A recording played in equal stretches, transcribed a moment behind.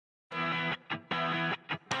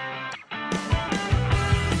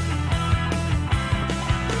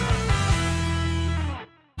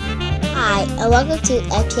Hi, and welcome to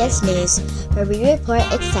FTS News, where we report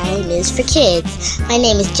exciting news for kids. My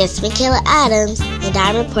name is Jackson Adams, and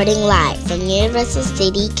I'm reporting live from Universal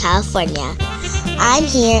City, California. I'm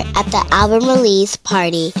here at the album release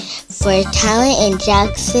party for Talin and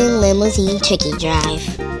Jackson Limousine Turkey Drive.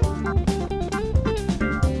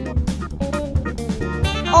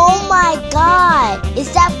 Oh my God!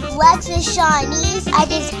 Is that Flex and Shawnee's? I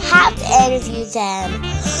just have to interview them.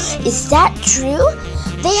 Is that true?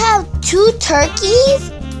 They have 2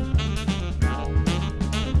 turkeys?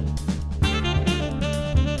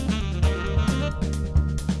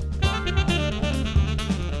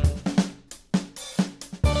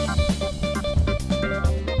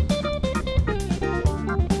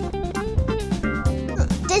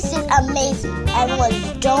 This is amazing.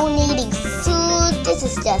 Everyone's donating food. This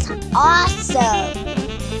is just awesome.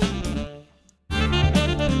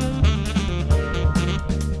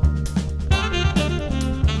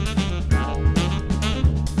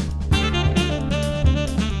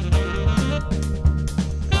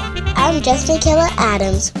 I'm Jackson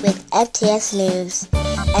Adams with FTS News,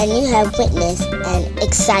 and you have witnessed an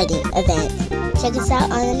exciting event. Check us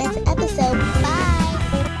out on the next episode. Bye!